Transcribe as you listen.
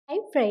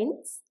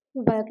friends,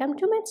 welcome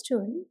to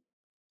Mathstoon.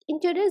 In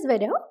today's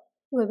video,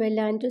 we will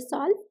learn to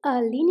solve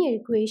a linear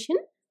equation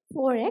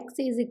 4x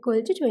is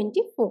equal to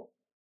 24.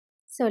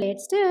 So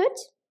let's start.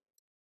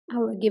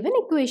 Our given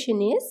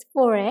equation is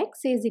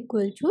 4x is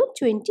equal to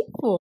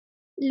 24.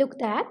 Look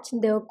that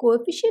the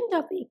coefficient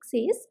of x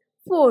is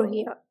 4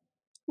 here.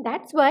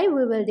 That's why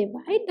we will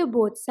divide the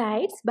both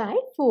sides by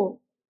 4.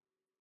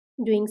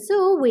 Doing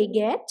so, we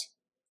get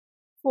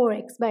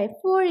 4x by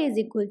 4 is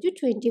equal to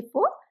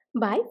 24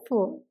 by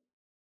 4.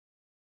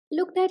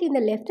 Look that in the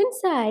left hand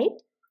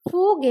side,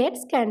 4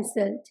 gets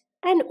cancelled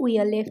and we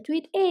are left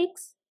with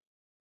x.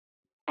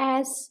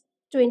 As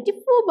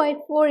 24 by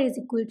 4 is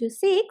equal to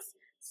 6,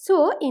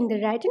 so in the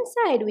right hand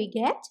side we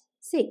get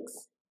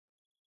 6.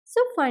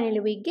 So finally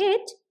we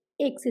get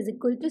x is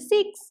equal to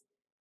 6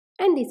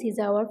 and this is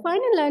our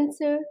final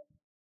answer.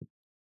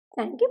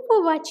 Thank you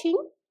for watching.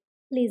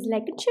 Please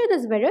like and share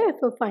this video if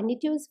you find it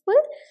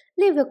useful.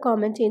 Leave a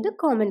comment in the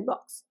comment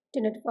box.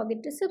 Do not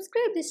forget to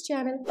subscribe this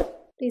channel.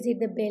 Please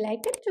hit the bell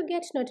icon to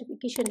get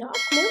notification of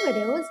new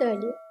videos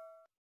earlier.